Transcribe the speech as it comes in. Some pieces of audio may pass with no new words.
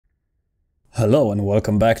Hello and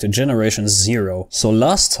welcome back to Generation Zero. So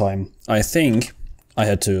last time, I think, I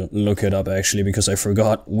had to look it up actually because I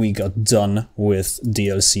forgot we got done with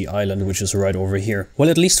DLC Island, which is right over here.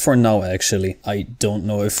 Well, at least for now actually. I don't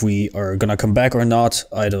know if we are gonna come back or not.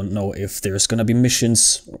 I don't know if there's gonna be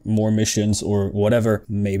missions, more missions or whatever.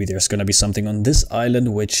 Maybe there's gonna be something on this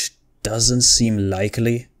island which doesn't seem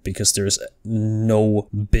likely because there's no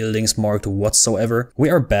buildings marked whatsoever.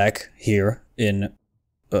 We are back here in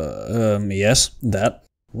yes, that.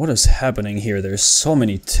 What is happening here? There's so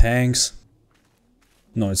many tanks.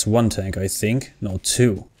 No, it's one tank, I think. No,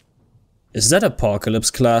 two. Is that Apocalypse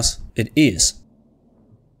class? It is.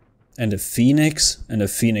 And a Phoenix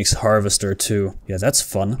Harvester too. Yeah, that's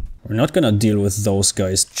fun. We're not gonna deal with those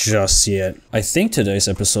guys just yet. I think today's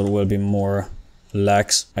episode will be more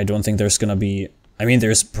lax. I don't think there's gonna be... I mean,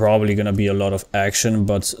 there's probably gonna be a lot of action,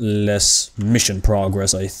 but less mission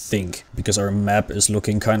progress, I think. Because our map is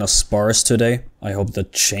looking kind of sparse today. I hope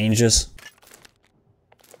that changes.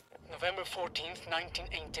 November 14th,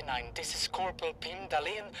 1989. This is Corporal Pim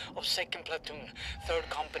Dahlén of 2nd Platoon, 3rd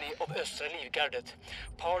Company of Östra Livgardet.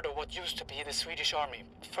 Part of what used to be the Swedish Army.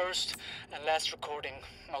 First and last recording,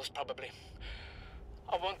 most probably.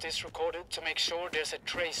 I want this recorded to make sure there's a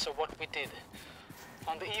trace of what we did.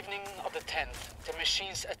 On the evening of the 10th, the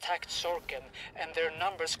machines attacked Sorken and their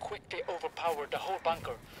numbers quickly overpowered the whole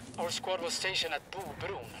bunker. Our squad was stationed at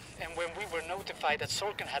Brun, and when we were notified that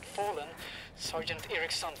Sorken had fallen, Sergeant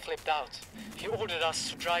Eriksson flipped out. He ordered us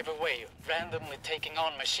to drive away, randomly taking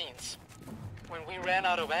on machines. When we ran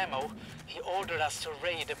out of ammo, he ordered us to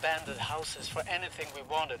raid abandoned houses for anything we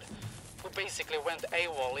wanted. We basically went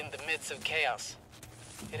AWOL in the midst of chaos.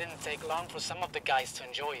 It didn't take long for some of the guys to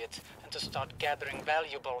enjoy it and to start gathering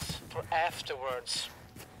valuables for afterwards.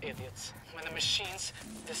 Idiots. When the machines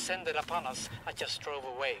descended upon us, I just drove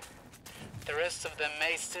away. The rest of them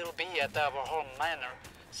may still be at our home manor,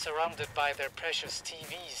 surrounded by their precious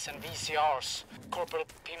TVs and VCRs. Corporal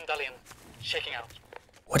Pim Dahlén, checking out.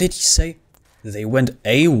 What did he say? They went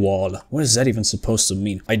AWOL. What is that even supposed to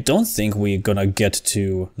mean? I don't think we're gonna get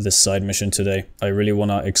to this side mission today. I really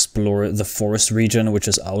wanna explore the forest region, which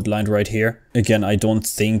is outlined right here. Again, I don't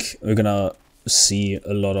think we're gonna see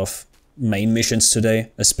a lot of main missions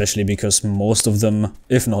today, especially because most of them,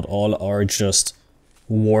 if not all, are just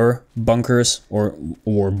war bunkers or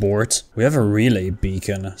war boards. We have a relay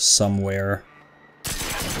beacon somewhere.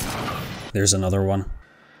 There's another one.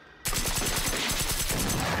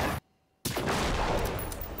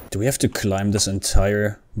 Do we have to climb this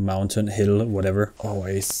entire mountain, hill, whatever? Oh,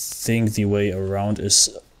 I think the way around is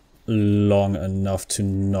long enough to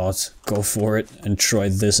not go for it and try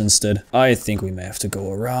this instead. I think we may have to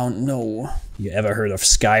go around. No. You ever heard of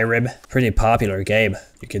Skyrim? Pretty popular game.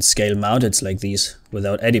 You can scale mountains like these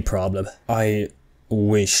without any problem. I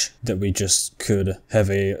wish that we just could have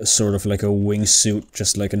a sort of like a wingsuit,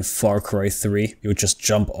 just like in Far Cry 3. You would just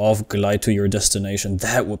jump off, glide to your destination.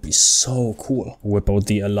 That would be so cool. Whip out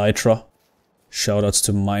the Elytra. Shoutouts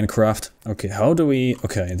to Minecraft. Okay, how do we...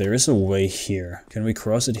 Okay, there is a way here. Can we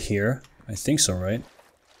cross it here? I think so, right?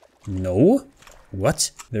 No?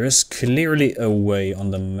 What? There is clearly a way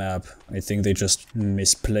on the map. I think they just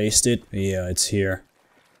misplaced it. Yeah, it's here.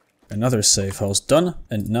 Another safe house done,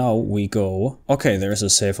 and now we go... Okay, there's a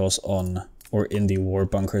safe house on, or in the war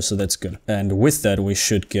bunker, so that's good. And with that we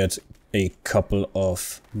should get a couple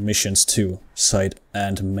of missions too. Side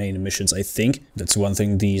and main missions, I think. That's one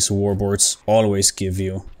thing these warboards always give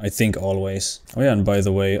you. I think always. Oh yeah, and by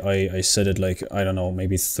the way, I said it like, I don't know,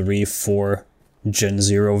 maybe 3-4 Gen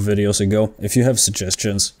Zero videos ago. If you have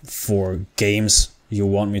suggestions for games you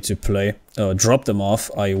want me to play, drop them off.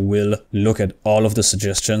 I will look at all of the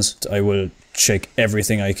suggestions. I will check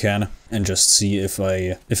everything I can and just see if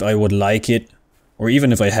I would like it, or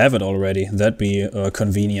even if I have it already. That'd be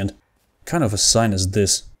convenient. What kind of a sign is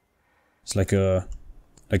this? It's like a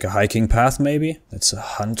hiking path maybe? That's a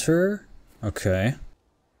hunter? Okay.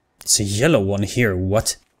 It's a yellow one here.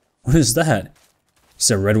 What? What is that? Is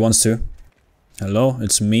there red ones too? Hello,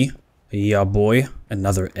 it's me. Yeah boy.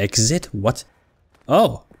 Another exit? What?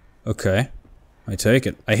 Oh, okay. I take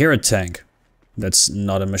it. I hear a tank. That's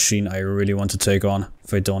not a machine I really want to take on,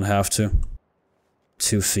 if I don't have to.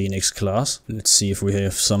 2 Phoenix class. Let's see if we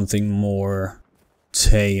have something more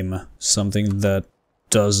tame. Something that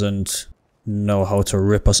doesn't know how to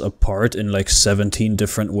rip us apart in like 17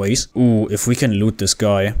 different ways. Ooh, if we can loot this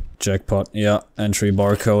guy. Jackpot. Yeah, entry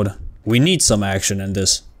barcode. We need some action in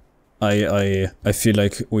this. I feel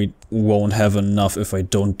like we won't have enough if I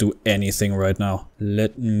don't do anything right now.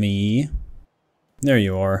 Let me... There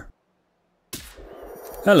you are.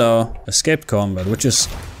 Hello. Escaped combat, which is...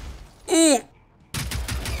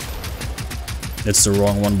 It's the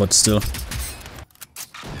wrong one, but still.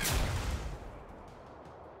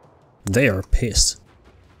 They are pissed.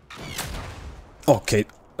 Okay,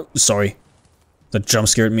 sorry. That jump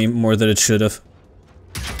scared me more than it should have.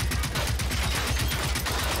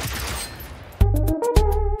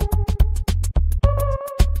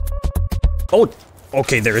 Oh,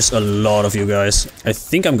 okay, there's a lot of you guys. I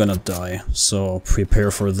think I'm gonna die, so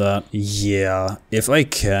prepare for that. Yeah, if I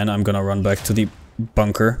can, I'm gonna run back to the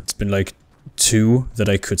bunker. It's been like 2 that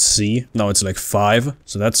I could see. Now it's like 5,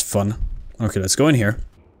 so that's fun. Okay, let's go in here.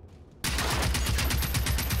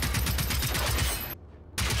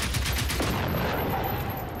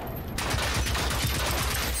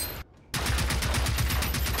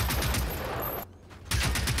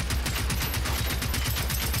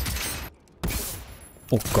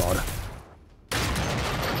 Oh god.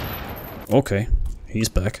 Okay, he's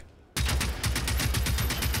back.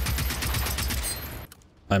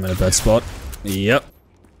 I'm in a bad spot. Yep.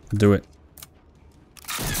 Do it.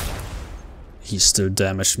 He still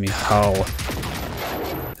damaged me. How?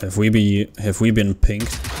 Have we been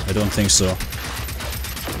pinked? I don't think so.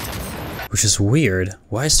 Which is weird.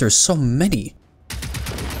 Why is there so many?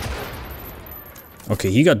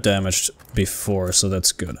 Okay, he got damaged before, so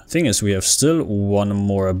that's good. Thing is, we have still 1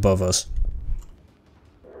 more above us.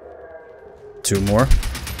 2 more.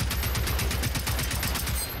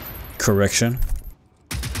 Correction.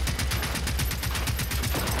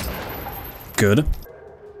 Good.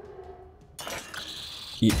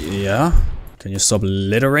 Yeah? Can you stop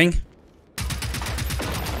littering?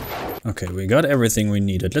 Okay, we got everything we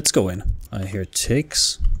needed. Let's go in. I hear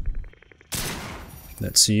ticks.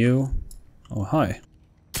 That's you. Oh, hi.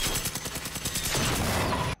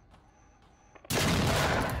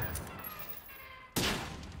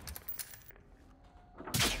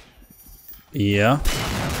 Yeah.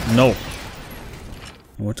 No.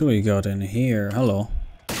 What do we got in here? Hello.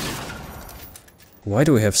 Why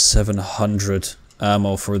do we have 700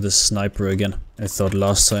 ammo for this sniper again? I thought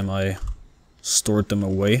last time I stored them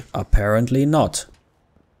away. Apparently not.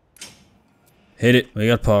 Hit it. We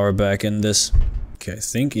got power back in this. Okay, I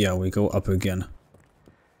think, yeah, we go up again.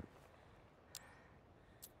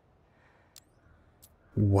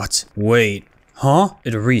 What? Wait. Huh?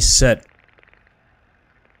 It reset.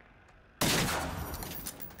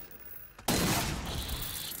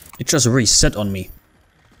 It just reset on me.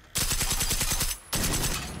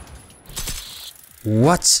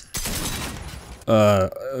 What?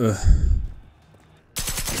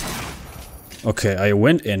 Okay, I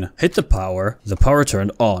went in, hit the power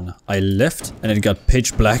turned on, I left, and it got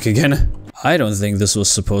pitch black again. I don't think this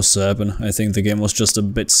was supposed to happen. I think the game was just a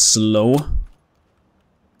bit slow.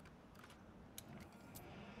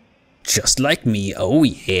 Just like me, oh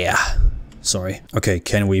yeah. Sorry. Okay,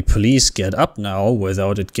 can we please get up now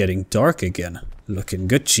without it getting dark again? Looking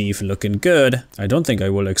good, Chief, looking good. I don't think I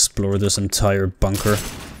will explore this entire bunker.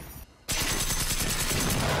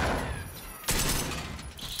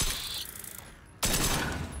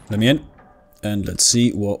 Let me in. And let's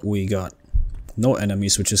see what we got. No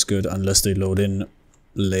enemies, which is good, unless they load in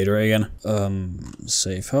later again.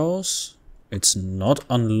 Safe house. It's not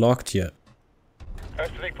unlocked yet.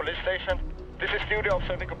 Östervik Police Station. This is Studio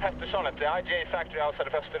Officer Nico Pettersson at the IGA factory outside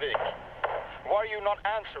of Östervik. Why are you not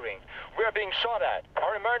answering? We are being shot at.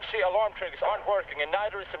 Our emergency alarm triggers aren't working and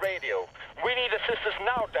neither is the radio. We need assistance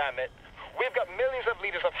now, damn it. We've got millions of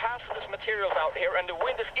liters of hazardous materials out here and the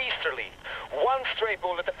wind is easterly. One stray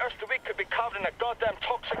bullet and Östervik could be covered in a goddamn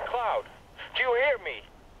toxic cloud. Do you hear me?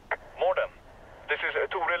 Mordem, this is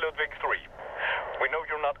Tore Ludwig 3. We know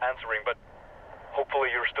you're not answering, but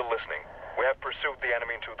hopefully you're still listening. We have pursued the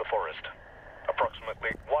enemy into the forest.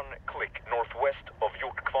 Approximately 1 click northwest of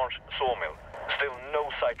Hjortkvarns sawmill. Still no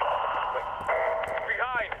sight.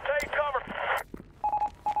 Behind! Take cover!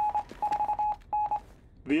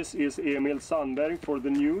 This is Emil Sandberg for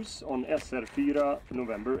the news on SR4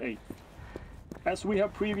 November 8th. As we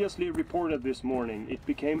have previously reported this morning, it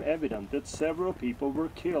became evident that several people were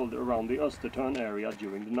killed around the Östertörn area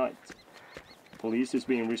during the night. Police is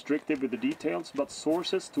being restrictive with the details, but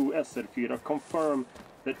sources to SR4 confirm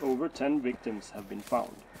that over 10 victims have been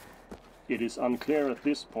found. It is unclear at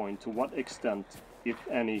this point to what extent, if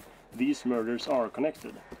any, these murders are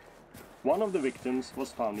connected. One of the victims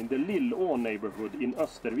was found in the Lillå neighborhood in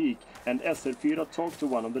Östervik, and SR4 talked to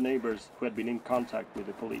one of the neighbors who had been in contact with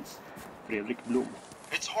the police, Fredrik Blom.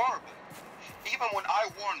 It's horrible. Even when I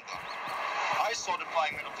warned them, I saw the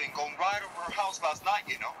flying metal thing going right over her house last night,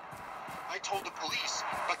 you know. I told the police,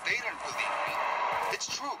 but they didn't believe me. It's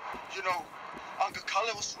true, you know, Uncle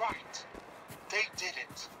Kalle was right. They did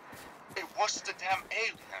it. It was the damn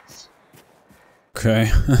aliens.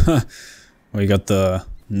 Okay. We got the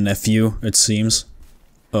nephew, it seems,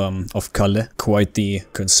 of Kalle. Quite the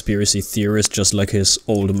conspiracy theorist, just like his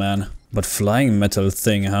old man. But flying metal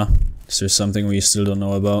thing, huh? Is there something we still don't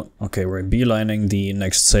know about? Okay, we're beelining the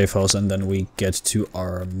next safe house and then we get to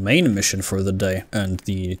our main mission for the day. And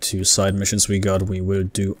the 2 side missions we got, we will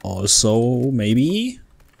do also, maybe?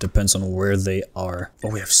 Depends on where they are. Oh,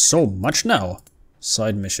 we have so much now!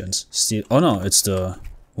 Side missions. Still, oh no, it's the...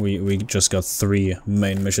 We just got 3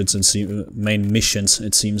 main missions,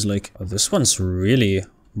 it seems like. Oh, this one's really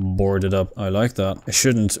boarded up. I like that. I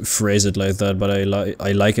shouldn't phrase it like that, but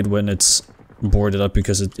I like it when it's boarded up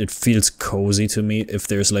because it feels cozy to me if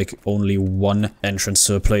there's like only one entrance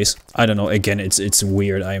to a place. I don't know, again, it's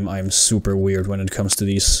weird. I'm super weird when it comes to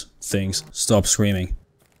these things. Stop screaming.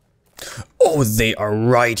 Oh, they are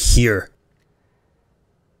right here.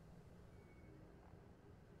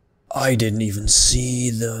 I didn't even see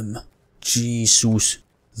them. Jesus.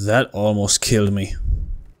 That almost killed me.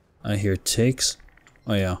 I hear takes.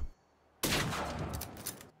 Oh yeah.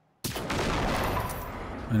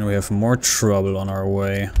 And we have more trouble on our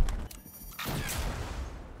way.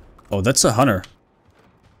 Oh, that's a hunter.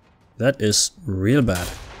 That is real bad.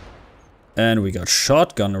 And we got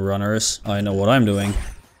shotgun runners. I know what I'm doing.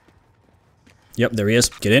 Yep, there he is.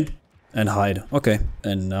 Get in and hide. Okay.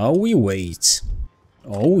 And now we wait.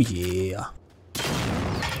 Oh yeah.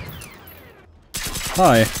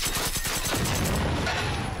 Hi.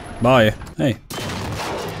 Bye. Hey.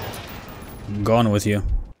 I'm gone with you.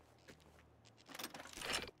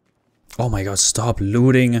 Oh my god, stop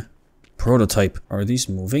looting. Prototype. Are these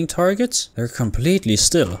moving targets? They're completely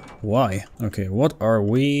still. Why? Okay, what are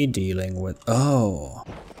we dealing with? Oh.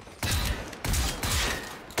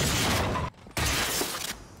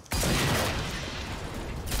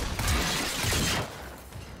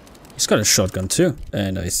 He's got a shotgun too.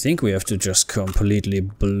 And I think we have to just completely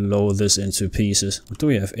blow this into pieces. What do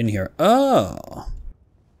we have in here? Oh.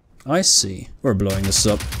 I see. We're blowing this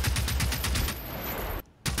up.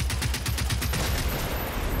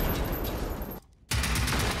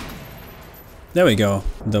 There we go.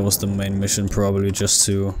 That was the main mission, probably just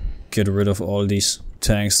to get rid of all these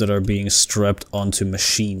tanks that are being strapped onto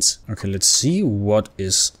machines. Okay, let's see what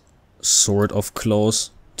is sort of close.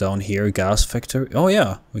 Down here, gas factory. Oh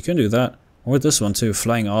yeah, we can do that. Or this one too,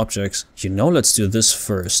 flying objects. You know, let's do this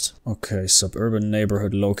first. Okay, suburban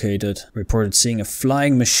neighborhood located. Reported seeing a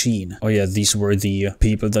flying machine. Oh yeah, these were the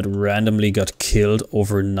people that randomly got killed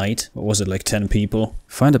overnight. What was it, like 10 people?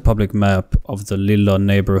 Find a public map of the Lilla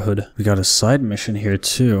neighborhood. We got a side mission here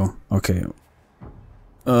too. Okay.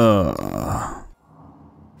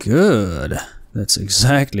 Good. That's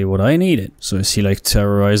exactly what I needed. So is he like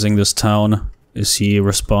terrorizing this town? Is he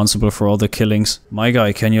responsible for all the killings? My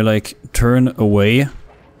guy, can you like turn away?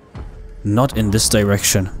 Not in this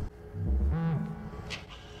direction.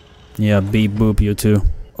 Yeah, beep boop you too.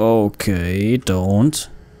 Okay, don't.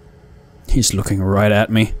 He's looking right at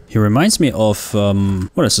me. He reminds me of,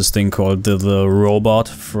 what is this thing called? The robot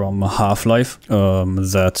from Half-Life,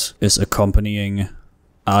 that is accompanying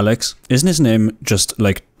Alex. Isn't his name just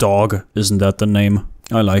like Dog? Isn't that the name?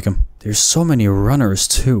 I like him. There's so many runners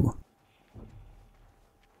too.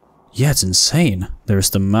 Yeah, it's insane.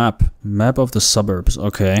 There's the map. Map of the suburbs.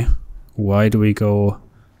 Okay. Why do we go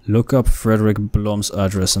look up Frederick Blom's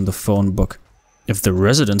address in the phone book? If the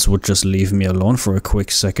residents would just leave me alone for a quick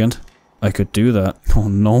second, I could do that. Oh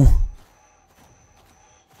no.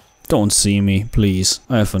 Don't see me, please.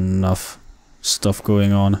 I have enough stuff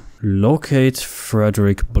going on. Locate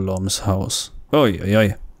Frederick Blom's house. Oh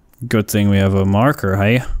yeah. Good thing we have a marker,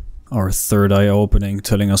 hey? Our third eye opening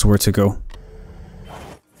telling us where to go.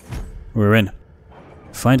 We're in.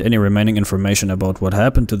 Find any remaining information about what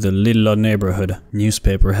happened to the Lilla neighborhood.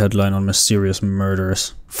 Newspaper headline on mysterious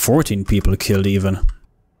murders. 14 people killed even.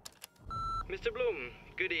 Mr. Blom,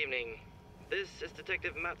 good evening. This is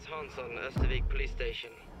Detective Mats Hansson, Östervik Police Station.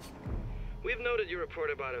 We've noted your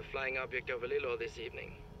report about a flying object over Lilla this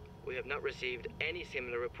evening. We have not received any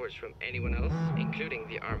similar reports from anyone else, including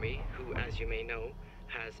the army, who, as you may know,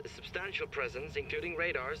 has a substantial presence, including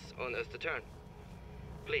radars, on Östertörn.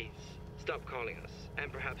 Please, stop calling us,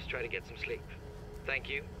 and perhaps try to get some sleep. Thank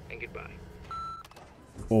you, and goodbye.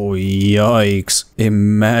 Oh yikes.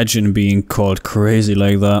 Imagine being called crazy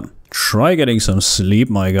like that. Try getting some sleep,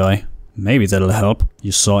 my guy. Maybe that'll help.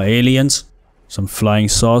 You saw aliens? Some flying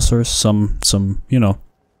saucers? Some, you know,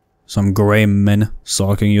 some grey men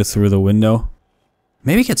stalking you through the window?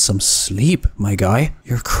 Maybe get some sleep, my guy.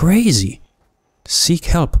 You're crazy. Seek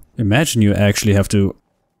help. Imagine you actually have to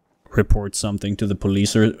report something to the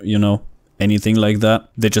police or, you know, anything like that.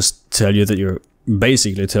 They just tell you that you're,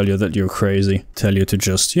 basically tell you that you're crazy. Tell you to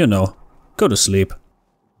just, you know, Go to sleep.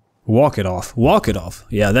 Walk it off. Walk it off.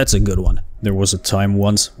 Yeah, that's a good one. There was a time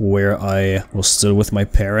once where I was still with my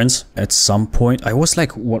parents. At some point, I was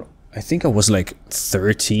like, what? I think I was like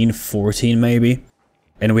 13, 14 maybe.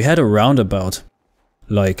 And we had a roundabout,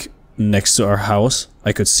 like, next to our house.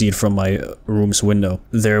 I could see it from my room's window.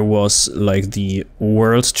 There was like the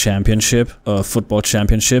World Championship, football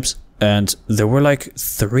championships, and there were like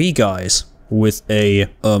 3 guys with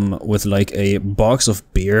like a box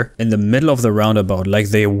of beer in the middle of the roundabout. Like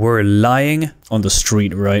they were lying on the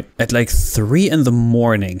street, right? At like 3 in the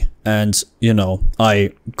morning. And, you know,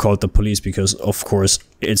 I called the police because, of course,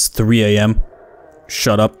 it's 3 a.m.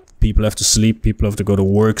 Shut up. People have to sleep, people have to go to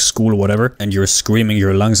work, school, whatever, and you're screaming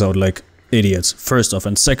your lungs out like idiots. First off,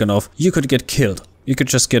 and second off, you could get killed. You could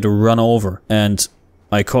just get run over. And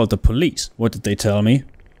I called the police. What did they tell me?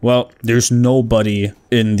 Well, there's nobody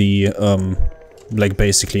in the, like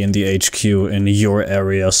basically in the HQ in your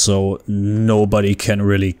area, so nobody can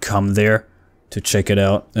really come there to check it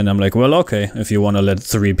out. And I'm like, well, okay, if you want to let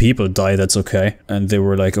 3 people die, that's okay. And they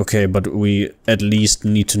were like, okay, but we at least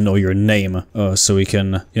need to know your name, so we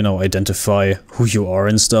can, you know, identify who you are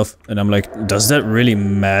and stuff. And I'm like, does that really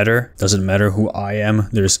matter? Does it matter who I am?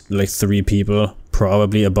 There's like 3 people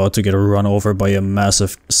probably about to get run over by a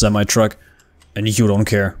massive semi-truck, and you don't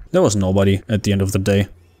care. There was nobody at the end of the day.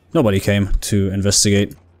 Nobody came to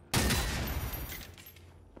investigate.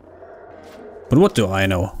 But what do I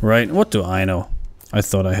know, right? What do I know? I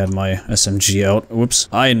thought I had my SMG out. Whoops.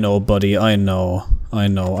 I know, buddy. I know. I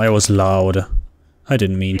know. I was loud. I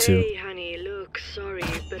didn't mean to. Hey, honey. Look, sorry,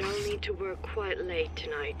 but I'll need to work quite late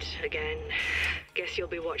tonight again. Guess you'll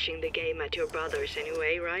be watching the game at your brother's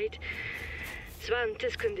anyway, right?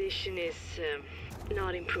 Svante's condition is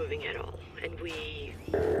not improving at all, and we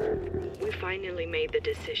finally made the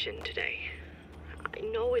decision today. I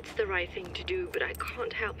know it's the right thing to do, but I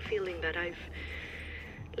can't help feeling that I've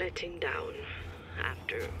let him down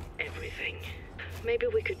after everything. Maybe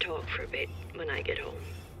we could talk for a bit when I get home.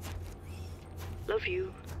 Love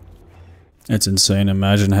you. It's insane.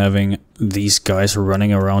 Imagine having these guys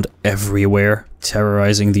running around everywhere,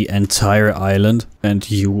 terrorizing the entire island, and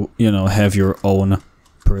you know, have your own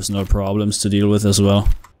personal problems to deal with as well.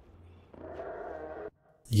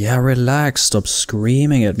 Yeah, relax. Stop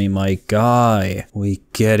screaming at me, my guy. We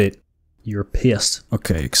get it. You're pissed.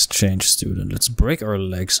 Okay, exchange student. Let's break our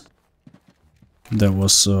legs. That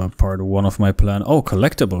was part 1 of my plan. Oh,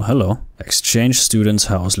 collectible. Hello. Exchange student's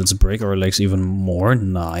house. Let's break our legs even more.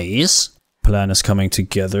 Nice. Plan is coming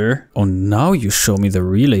together. Oh, now you show me the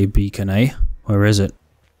relay beacon, eh? Where is it?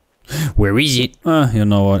 Where is it? You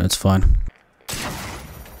know what? It's fine.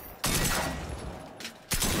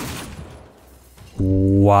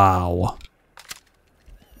 Wow.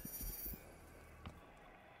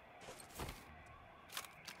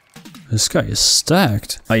 This guy is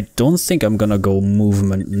stacked. I don't think I'm gonna go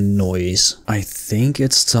movement noise. I think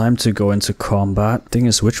it's time to go into combat. Thing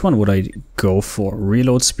is, which one would I go for?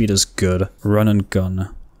 Reload speed is good. Run and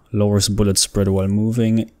gun. Lowers bullet spread while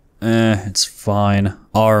moving. It's fine.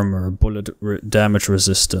 Armor. Bullet damage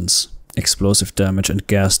resistance. Explosive damage and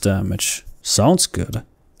gas damage. Sounds good.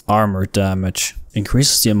 Armor damage.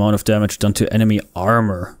 Increases the amount of damage done to enemy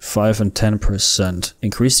armor, 5 and 10%.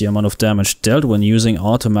 Increase the amount of damage dealt when using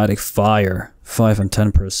automatic fire, 5 and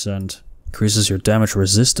 10%. Increases your damage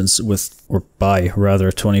resistance with, or by,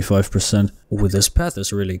 rather, 25%. Ooh, this path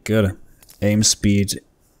is really good. Aim speed,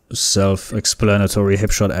 self-explanatory,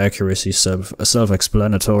 hipshot accuracy,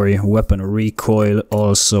 self-explanatory, weapon recoil,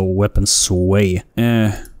 also weapon sway.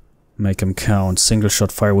 Make them count. Single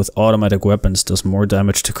shot fire with automatic weapons does more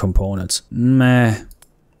damage to components. Meh.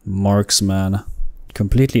 Marksman.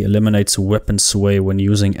 Completely eliminates weapon sway when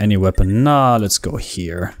using any weapon. Nah, let's go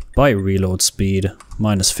here. Buy reload speed.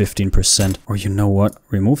 Minus 15%. Or you know what?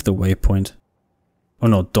 Remove the waypoint. Oh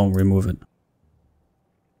no, don't remove it.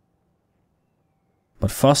 But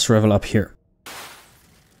fast travel up here.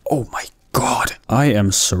 Oh my god. I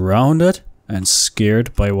am surrounded and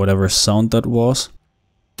scared by whatever sound that was.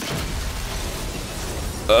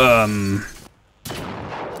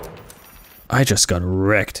 I just got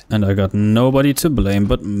wrecked, and I got nobody to blame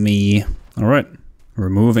but me. Alright, we're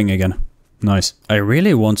moving again. Nice. I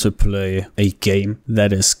really want to play a game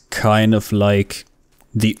that is kind of like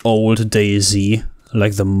the old DayZ,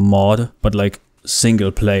 like the mod, but like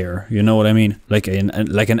single player, you know what I mean? Like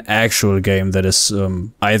an actual game that is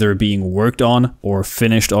either being worked on or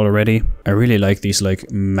finished already. I really like these like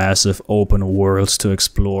massive open worlds to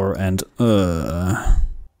explore, and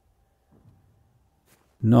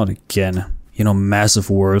not again. You know,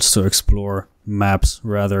 massive worlds to explore, maps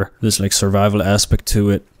rather. There's like survival aspect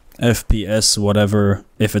to it, FPS, whatever.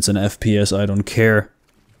 If it's an FPS, I don't care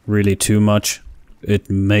really too much. It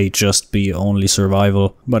may just be only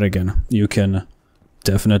survival, but again, you can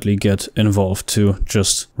definitely get involved too.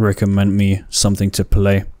 Just recommend me something to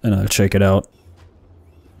play and I'll check it out.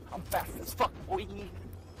 I'm fast as fuck, boy.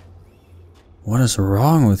 What is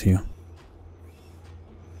wrong with you?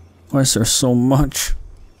 Why is there so much?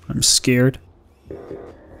 I'm scared.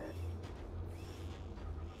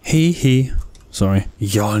 Hee. Sorry.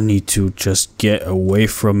 Y'all need to just get away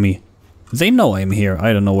from me. They know I'm here.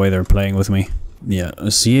 I don't know why they're playing with me. Yeah,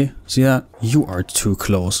 see? See that? You are too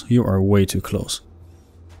close. You are way too close.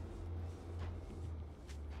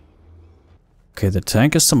 Okay, the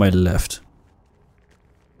tank is to my left.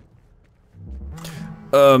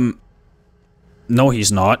 No,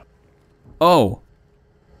 he's not. Oh.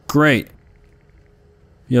 Great.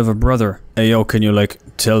 You have a brother. Hey, yo, can you, like,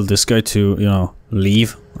 tell this guy to, you know,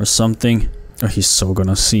 leave or something? Oh, he's so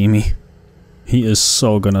gonna see me. He is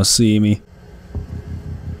so gonna see me.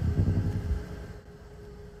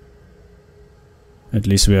 At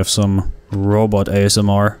least we have some robot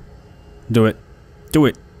ASMR. Do it. Do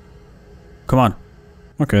it. Come on.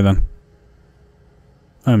 Okay then.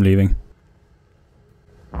 I'm leaving.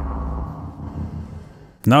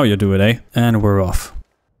 Now you do it, eh? And we're off.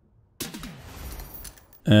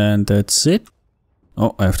 And that's it.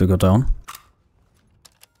 Oh, I have to go down.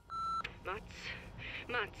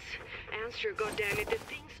 Mats, answer, goddammit. The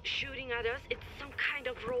thing's shooting at us. It's some kind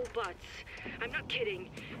of robots. I'm not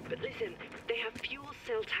kidding. But listen, they have fuel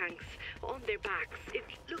cell tanks on their backs. It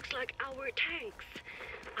looks like our tanks.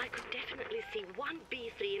 I could definitely see one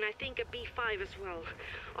B3 and I think a B5 as well.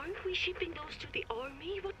 Aren't we shipping those to the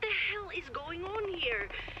army? What the hell is going on here?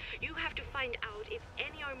 You have to find out if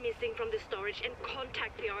any are missing from the storage and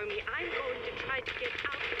contact the army. I'm going to try to get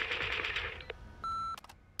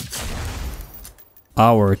out.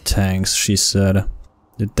 Our tanks, she said.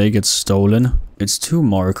 Did they get stolen? It's 2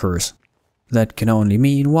 markers. That can only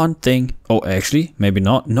mean one thing. Oh, actually, maybe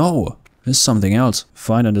not. No, there's something else.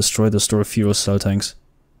 Find and destroy the stored fuel cell tanks.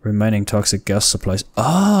 Remaining toxic gas supplies.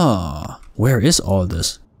 Ah, where is all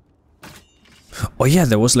this? Oh yeah,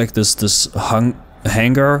 there was like this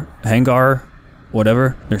hangar,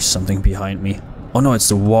 whatever. There's something behind me. Oh no, it's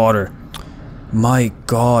the water. My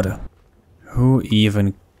god. Who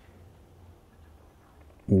even...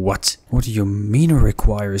 What? What do you mean it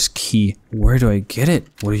requires key? Where do I get it?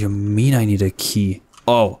 What do you mean I need a key?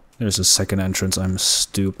 Oh, there's a second entrance. I'm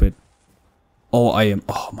stupid. Oh, I am...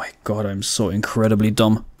 Oh my god, I'm so incredibly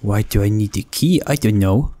dumb. Why do I need the key? I don't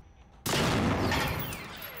know.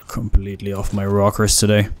 Completely off my rockers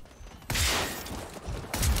today.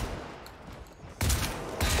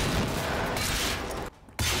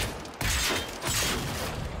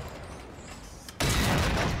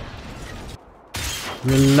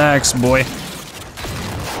 Relax, boy.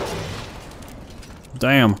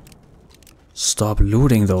 Damn. Stop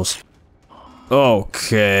looting those.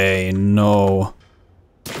 Okay, no.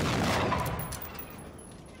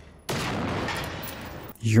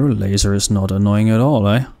 Your laser is not annoying at all,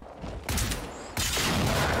 eh?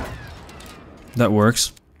 That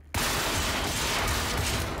works.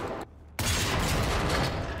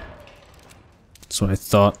 That's what I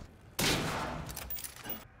thought.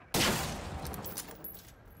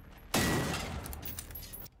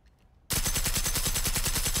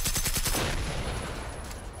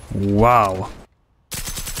 Wow.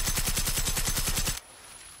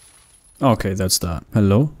 Okay, that's that.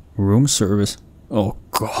 Hello? Room service. Oh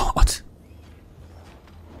god.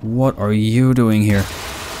 What are you doing here?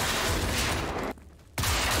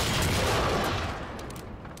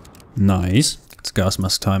 Nice. It's gas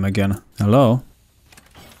mask time again. Hello?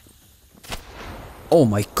 Oh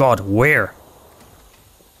my god, where?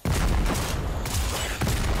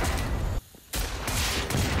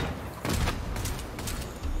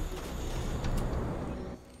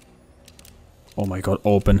 Oh my god,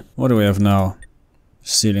 open. What do we have now?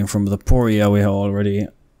 Stealing from the poor. Yeah, we already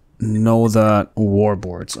know that.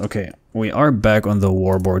 Warboards. Okay, we are back on the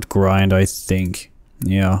warboard grind, I think.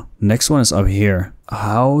 Yeah, next one is up here.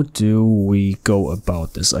 How do we go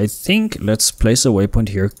about this? I think let's place a waypoint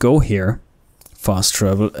here, go here, fast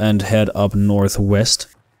travel, and head up northwest.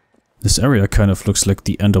 This area kind of looks like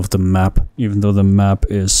the end of the map, even though the map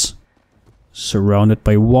is surrounded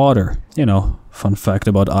by water. You know, fun fact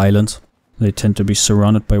about islands. They tend to be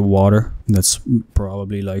surrounded by water. That's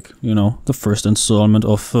probably like, you know, the first installment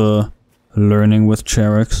of learning with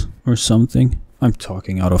Cherax or something. I'm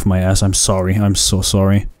talking out of my ass. I'm sorry. I'm so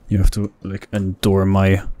sorry. You have to like endure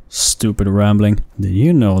my Stupid rambling. Did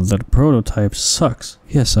you know that Prototype sucks?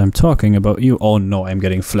 Yes, I'm talking about you. Oh no, I'm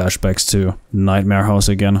getting flashbacks to Nightmare House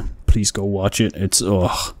again. Please go watch it. It's,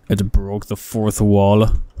 ugh. It broke the fourth wall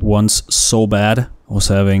once so bad. I was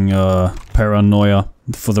having paranoia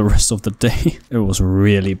for the rest of the day. It was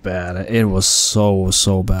really bad. It was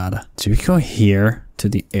so bad. Do we go here to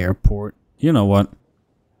the airport? You know what?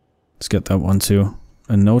 Let's get that one too.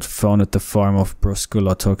 A note found at the farm of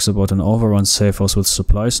Broskulla talks about an overrun safe house with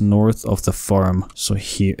supplies north of the farm. So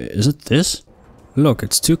here, is it this? Look,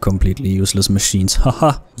 it's two completely useless machines.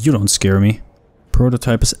 Haha, you don't scare me.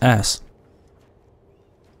 Prototype is ass.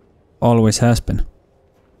 Always has been.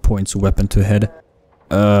 Points weapon to head.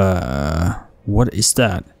 What is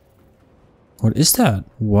that? What is that?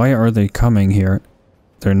 Why are they coming here?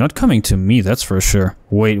 They're not coming to me, that's for sure.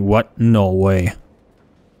 Wait, what? No way.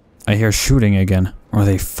 I hear shooting again. Are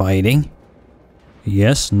they fighting?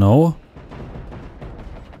 Yes, no?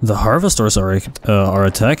 The harvesters are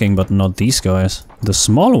attacking, but not these guys. The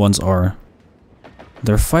small ones are.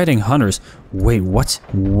 They're fighting hunters. Wait, what?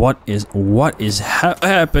 What is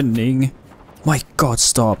happening? My god,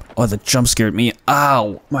 stop. Oh, that jump scared me.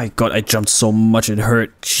 Ow! My god, I jumped so much it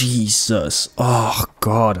hurt. Jesus. Oh,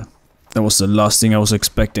 god. That was the last thing I was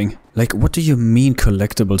expecting. Like, what do you mean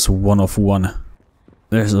collectibles 1 of 1?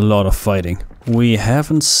 There's a lot of fighting. We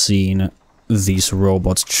haven't seen these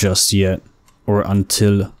robots just yet. Or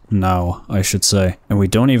until now, I should say. And we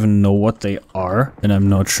don't even know what they are. And I'm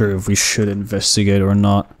not sure if we should investigate or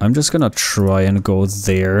not. I'm just gonna try and go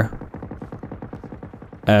there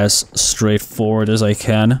as straightforward as I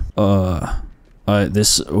can. I'm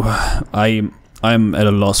at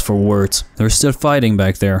a loss for words. They're still fighting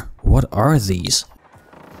back there. What are these?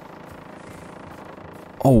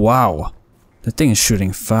 Oh wow. That thing is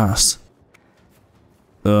shooting fast.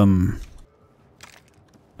 I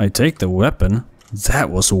take the weapon.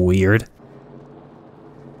 That was weird.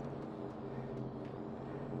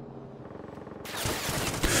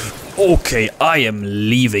 Okay, I am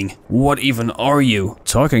leaving. What even are you?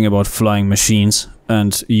 Talking about flying machines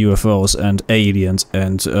and UFOs and aliens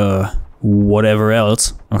and whatever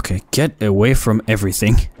else. Okay, get away from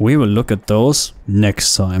everything. We will look at those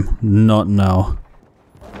next time, not now.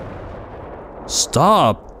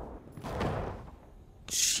 Stop!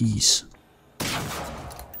 Jeez.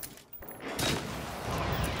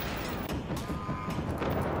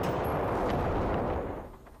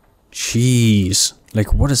 Jeez.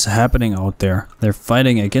 Like, what is happening out there? They're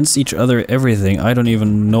fighting against each other, everything. I don't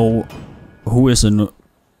even know who is in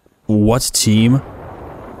what team.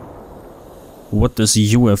 What this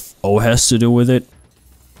UFO has to do with it.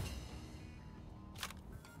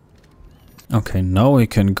 Okay, now we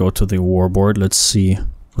can go to the warboard. Let's see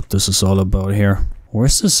what this is all about here.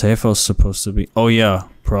 Where's the safe house supposed to be? Oh yeah,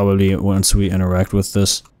 probably once we interact with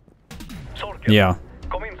this. Sorken. Yeah.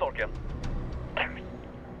 Come in, Sorken.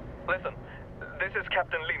 Listen, this is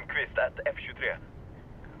Captain Lindqvist at F23.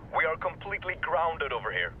 We are completely grounded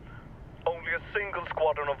over here. Only a single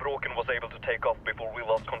squadron of Råken was able to take off before we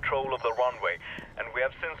lost control of the runway, and we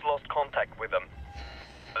have since lost contact with them.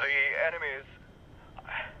 The enemy is...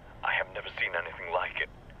 I have never seen anything like it.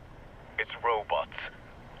 It's robots.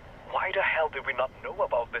 Why the hell did we not know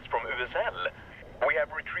about this from USL? We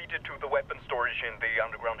have retreated to the weapon storage in the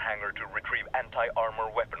underground hangar to retrieve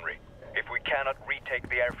anti-armor weaponry. If we cannot retake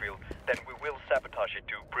the airfield, then we will sabotage it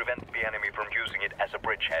to prevent the enemy from using it as a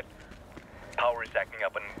bridgehead. Power is acting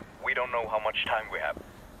up and we don't know how much time we have.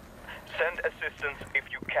 Send assistance if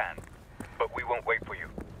you can, but we won't wait for you.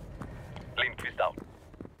 Lindqvist out.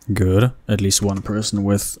 Good. At least one person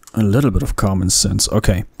with a little bit of common sense.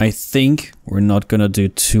 Okay, I think we're not gonna do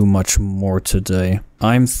too much more today.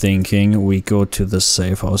 I'm thinking we go to the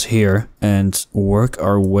safe house here and work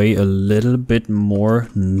our way a little bit more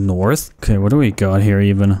north. Okay, what do we got here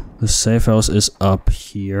even? The safe house is up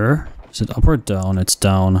here. Is it up or down? It's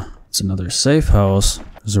down. It's another safe house.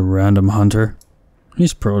 There's a random hunter.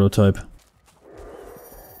 He's Prototype.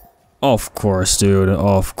 Of course, dude.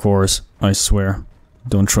 Of course. I swear.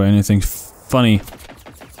 Don't try anything funny.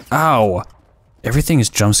 Ow! Everything is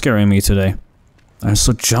jump scaring me today. I'm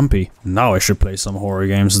so jumpy. Now I should play some horror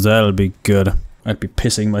games. That'll be good. I'd be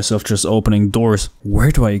pissing myself just opening doors. Where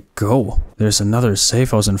do I go? There's another safe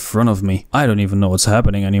house in front of me. I don't even know what's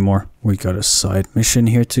happening anymore. We got a side mission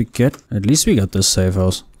here to get. At least we got this safe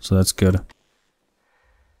house, so that's good.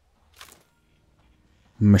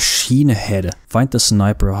 Machine head. Find the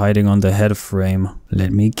sniper hiding on the head frame.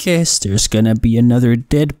 Let me guess, there's gonna be another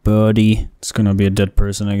dead body. It's gonna be a dead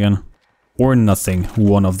person again. Or nothing,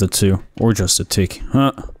 one of the two. Or just a tick,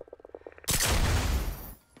 huh?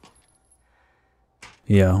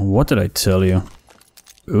 Yeah, what did I tell you?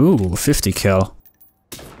 Ooh, 50 cal.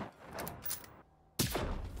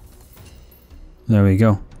 There we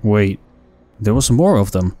go. Wait, there was more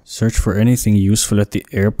of them. Search for anything useful at the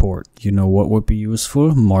airport. You know what would be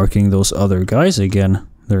useful? Marking those other guys again.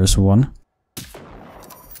 There's one.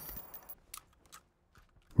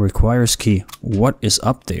 Requires key. What is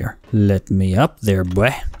up there? Let me up there,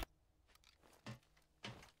 boy.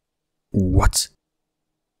 What?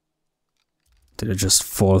 Did it just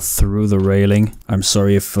fall through the railing? I'm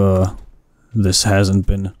sorry if this hasn't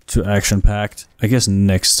been too action-packed. I guess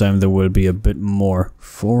next time there will be a bit more.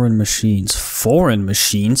 Foreign machines. Foreign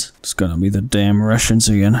machines? It's gonna be the damn Russians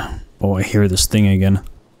again. Oh, I hear this thing again.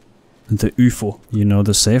 The UFO. You know,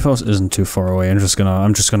 the safe house isn't too far away. I'm just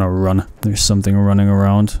gonna run. There's something running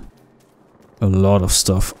around. A lot of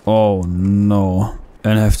stuff. Oh no.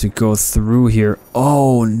 And I have to go through here.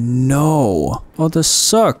 Oh no. Oh, this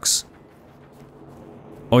sucks.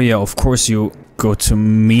 Oh yeah, of course you go to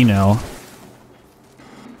me now.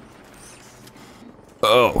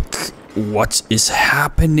 Oh, what is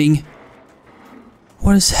happening?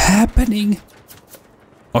 What is happening?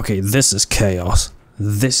 Okay, this is chaos.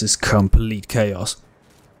 This is complete chaos.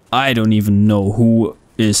 I don't even know who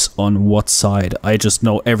is on what side. I just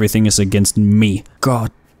know everything is against me.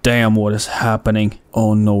 God damn, what is happening?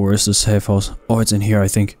 Oh no, where's the safe house? Oh, it's in here, I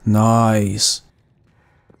think. Nice.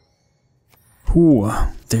 Ooh,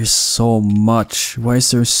 there's so much. Why is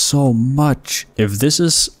there so much? If this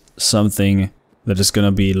is something that is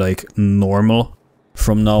gonna be like normal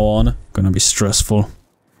from now on, gonna be stressful.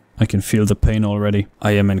 I can feel the pain already.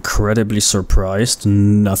 I am incredibly surprised.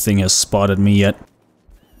 Nothing has spotted me yet.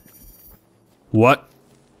 What?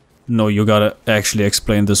 No, you gotta actually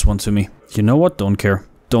explain this one to me. You know what? Don't care.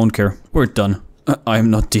 Don't care. We're done.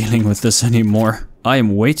 I'm not dealing with this anymore. I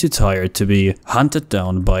am way too tired to be hunted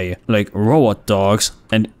down by, like, robot dogs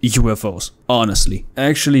and UFOs. Honestly.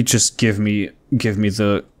 Actually, just give me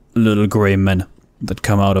the little gray men that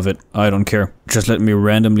come out of it. I don't care. Just let me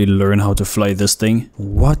randomly learn how to fly this thing.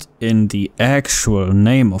 What in the actual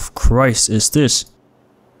name of Christ is this?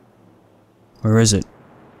 Where is it?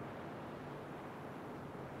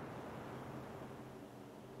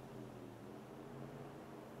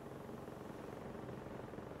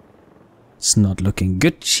 It's not looking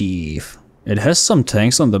good, Chief. It has some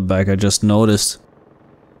tanks on the back, I just noticed.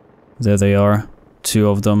 There they are. 2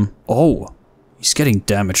 of them. Oh! He's getting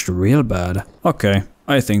damaged real bad. Okay,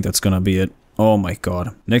 I think that's gonna be it. Oh my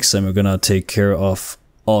god. Next time we're gonna take care of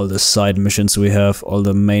all the side missions we have, all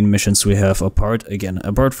the main missions we have apart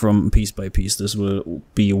from piece by piece. This will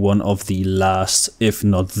be one of the last, if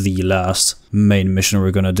not the last, main mission we're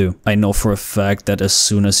gonna do. I know for a fact that as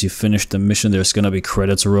soon as you finish the mission, there's gonna be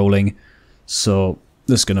credits rolling. So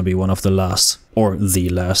this is gonna be one of the last, or the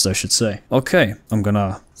last I should say. Okay, I'm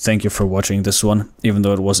gonna thank you for watching this one, even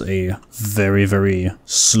though it was a very, very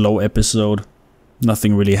slow episode.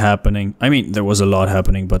 Nothing really happening. I mean, there was a lot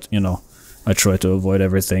happening, but you know, I try to avoid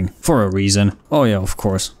everything for a reason. Oh yeah, of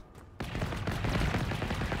course.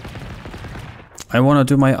 I wanna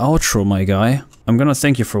do my outro, my guy. I'm gonna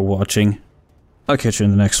thank you for watching. I'll catch you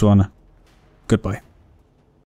in the next one. Goodbye.